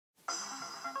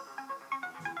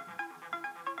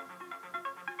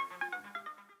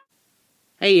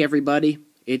Hey everybody,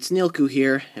 it's NILKUU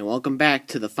here, and welcome back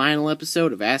to the final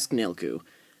episode of Ask NILKUU.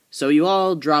 So you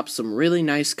all dropped some really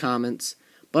nice comments,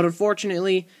 but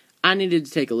unfortunately, I needed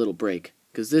to take a little break,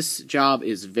 because this job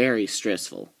is very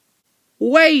stressful.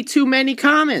 Way too many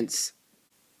comments!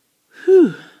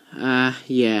 Whew.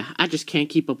 Yeah, I just can't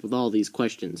keep up with all these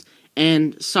questions.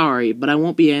 And, sorry, but I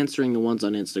won't be answering the ones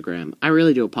on Instagram. I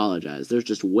really do apologize. There's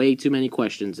just way too many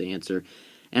questions to answer.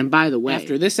 And by the way,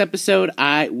 after this episode,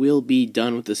 I will be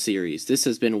done with the series. This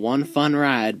has been one fun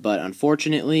ride, but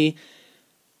unfortunately,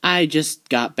 I just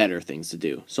got better things to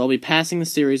do. So I'll be passing the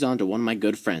series on to one of my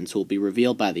good friends who will be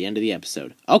revealed by the end of the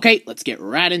episode. Okay, let's get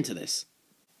right into this.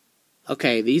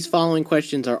 Okay, these following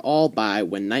questions are all by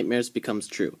When Nightmares Becomes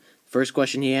True. First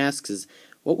question he asks is,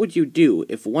 what would you do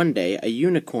if one day a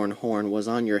unicorn horn was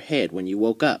on your head when you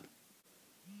woke up?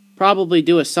 Probably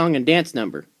do a song and dance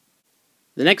number.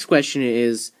 The next question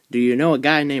is, do you know a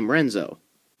guy named Renzo?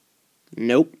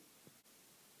 Nope.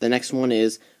 The next one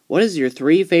is, what is your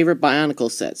 3 favorite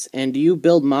Bionicle sets, and do you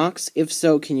build mocks? If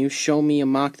so, can you show me a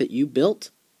mock that you built?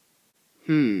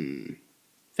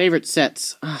 Favorite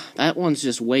sets? That one's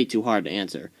just way too hard to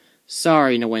answer.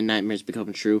 Sorry, no When Nightmares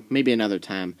Become True. Maybe another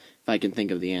time, if I can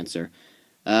think of the answer.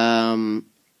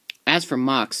 As for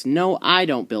mocks, no, I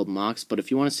don't build mocks, but if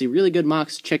you want to see really good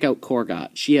mocks, check out Korgot.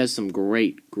 She has some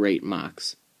great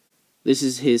mocks. This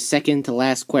is his second to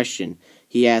last question.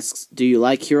 He asks, do you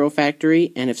like Hero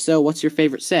Factory? And if so, what's your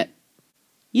favorite set?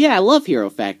 Yeah, I love Hero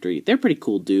Factory. They're pretty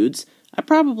cool dudes. I'd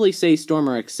probably say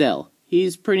Stormer XL.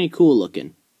 He's pretty cool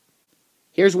looking.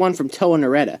 Here's one from Toa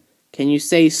Naretta. Can you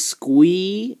say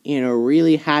squee in a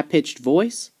really high-pitched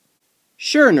voice?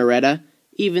 Sure, Naretta,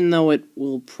 even though it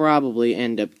will probably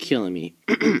end up killing me.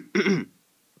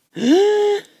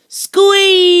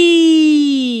 Squee!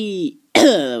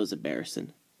 That was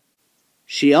embarrassing.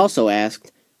 She also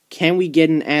asked, can we get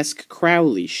an Ask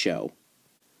Crowley show?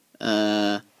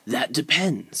 That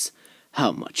depends.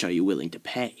 How much are you willing to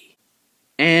pay?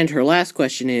 And her last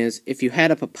question is, if you had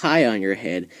a papaya on your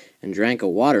head and drank a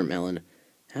watermelon,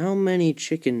 how many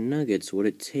chicken nuggets would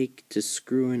it take to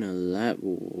screw in a lap?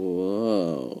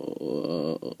 Whoa.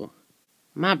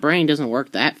 My brain doesn't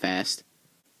work that fast.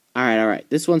 Alright.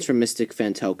 This one's from Mystic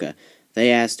Fantoka. They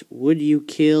asked, would you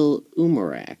kill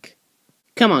Umarak?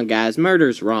 Come on, guys,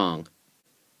 murder's wrong.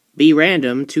 Be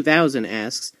Random 2000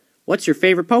 asks, what's your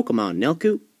favorite Pokemon,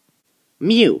 NILKUU?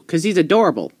 Mew, 'cause he's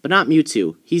adorable, but not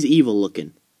Mewtwo. He's evil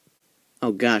looking.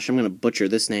 Oh gosh, I'm gonna butcher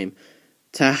this name.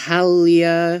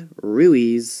 Tahalia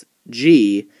Ruiz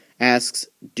G asks,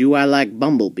 do I like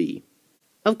Bumblebee?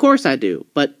 Of course I do,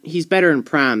 but he's better in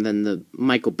Prime than the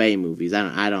Michael Bay movies.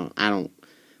 I don't.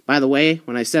 By the way,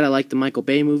 when I said I liked the Michael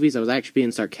Bay movies, I was actually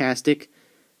being sarcastic.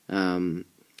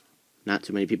 Not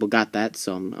too many people got that,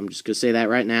 so I'm just gonna say that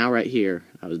right now, right here.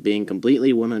 I was being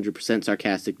completely 100%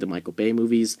 sarcastic. The Michael Bay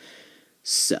movies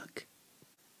suck.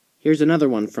 Here's another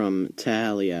one from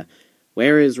Talia.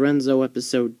 Where is Renzo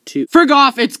episode 2? Frig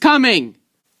off, it's coming!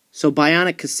 So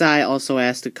Bionic Kasai also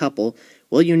asked a couple,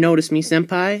 will you notice me,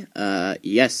 senpai?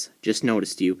 Yes, just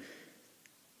noticed you.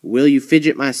 Will you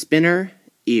fidget my spinner?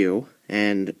 Ew.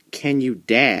 And can you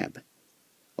dab?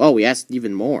 Oh, we asked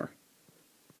even more.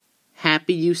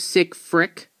 Happy you sick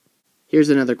frick? Here's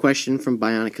another question from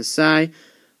Bionic Kasai.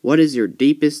 What is your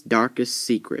deepest, darkest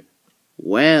secret?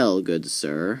 Well, good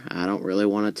sir, I don't really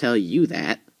want to tell you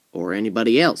that, or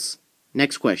anybody else.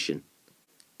 Next question.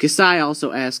 Kasai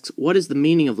also asks, what is the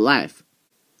meaning of life?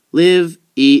 Live,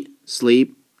 eat,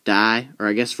 sleep, die, or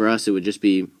I guess for us it would just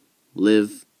be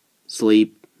live,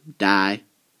 sleep, die.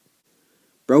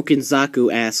 Broken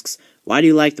Zaku asks, why do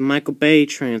you like the Michael Bay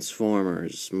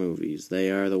Transformers movies?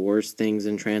 They are the worst things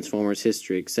in Transformers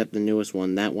history, except the newest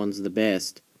one. That one's the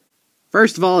best.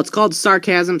 First of all, it's called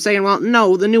sarcasm, saying, well,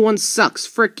 no, the new one sucks.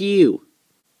 Frick you.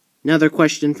 Another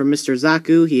question from Mr.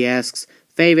 Zaku. He asks,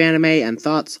 fave anime and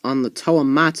thoughts on the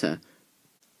Toamata.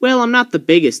 Well, I'm not the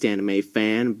biggest anime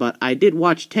fan, but I did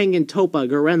watch Tengen Toppa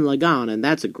Gurren Lagann, and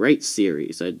that's a great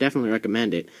series. I definitely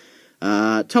recommend it.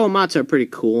 Toamata are pretty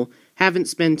cool. Haven't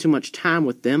spent too much time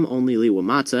with them, only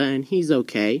Liwamata, and he's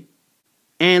okay.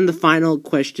 And the final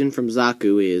question from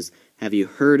Zaku is, have you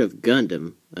heard of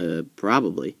Gundam?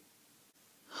 Probably.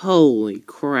 Holy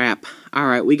crap.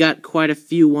 Alright, we got quite a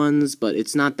few ones, but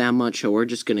it's not that much, so we're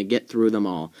just gonna get through them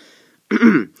all.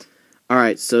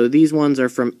 Alright, so these ones are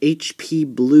from HP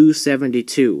Blue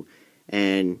 72,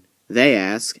 and they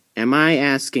ask, am I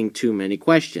asking too many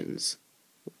questions?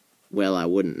 Well, I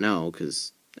wouldn't know,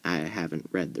 because I haven't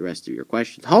read the rest of your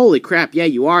questions. Holy crap, yeah,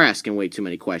 you are asking way too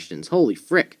many questions. Holy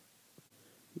frick.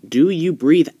 Do you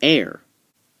breathe air?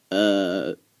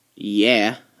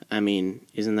 Yeah. I mean,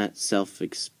 isn't that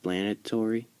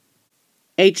self-explanatory?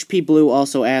 HP Blue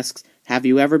also asks, have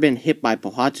you ever been hit by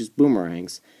Pohatu's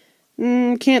boomerangs?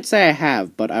 Can't say I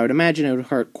have, but I would imagine it would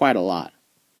hurt quite a lot.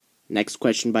 Next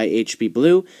question by HP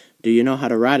Blue, do you know how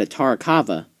to ride a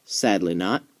Tarkava? Sadly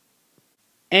not.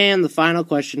 And the final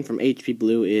question from HP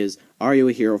Blue is, are you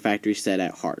a Hero Factory set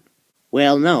at heart?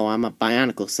 Well, no, I'm a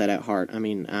Bionicle set at heart. I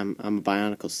mean, I'm a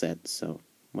Bionicle set, so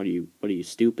what are you,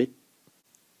 stupid?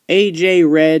 AJ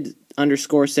Red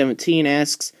 _17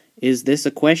 asks, is this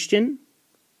a question?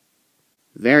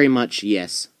 Very much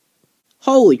yes.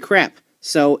 Holy crap!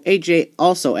 So AJ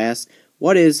also asks,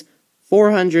 what is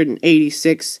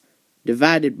 486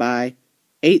 divided by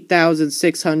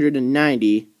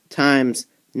 8,690 times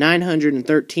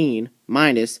 913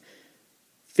 minus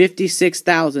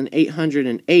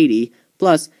 56,880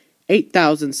 plus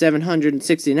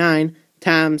 8,769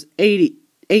 times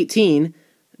 18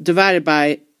 divided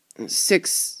by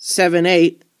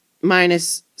 678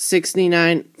 minus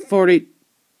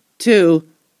 6942.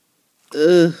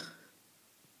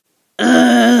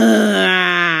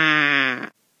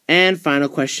 And final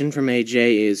question from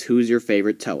AJ is, who's your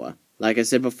favorite Toa? Like I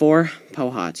said before,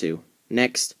 Pohatu.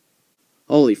 Next.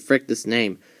 Holy frick, this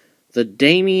name. The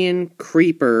Damien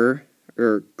Creeper,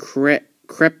 or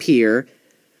Crepier,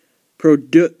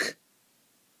 Product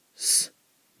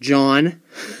John,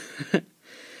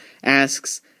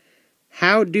 asks,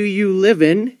 how do you live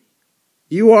in?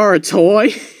 You are a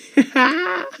toy?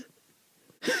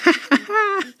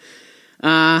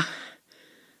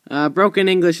 Broken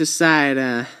English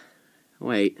aside,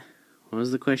 wait, what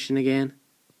was the question again?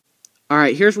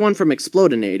 Alright, here's one from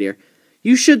Explodinator.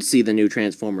 You should see the new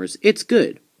Transformers. It's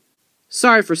good.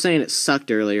 Sorry for saying it sucked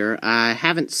earlier. I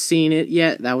haven't seen it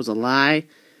yet. That was a lie.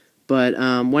 But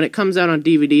when it comes out on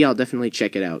DVD, I'll definitely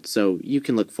check it out. So you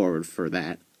can look forward for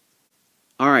that.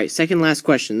 Alright, second last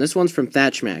question. This one's from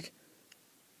Thatchmack.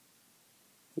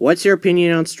 What's your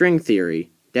opinion on string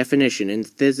theory? Definition. In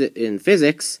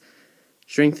physics,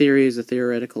 string theory is a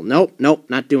theoretical... Nope,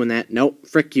 not doing that. Nope,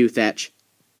 frick you, Thatch.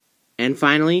 And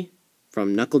finally,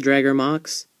 from Knuckle Dragger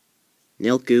Mox,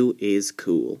 NILKUU is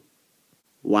cool.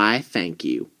 Why, thank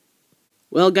you.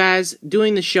 Well, guys,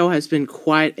 doing the show has been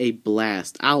quite a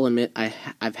blast. I'll admit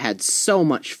I've had so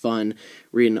much fun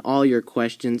reading all your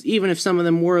questions. Even if some of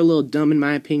them were a little dumb in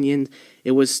my opinion,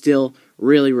 it was still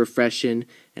really refreshing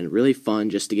and really fun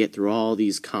just to get through all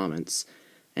these comments.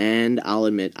 And I'll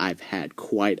admit I've had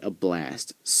quite a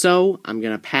blast. So, I'm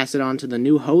going to pass it on to the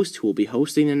new host who will be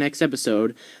hosting the next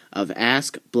episode of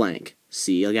Ask Blank.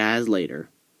 See you guys later.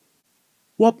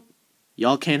 Whoop!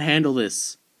 Y'all can't handle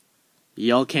this.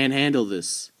 Y'all can't handle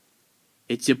this.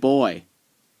 It's your boy.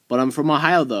 But I'm from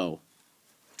Ohio, though.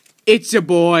 It's your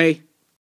boy.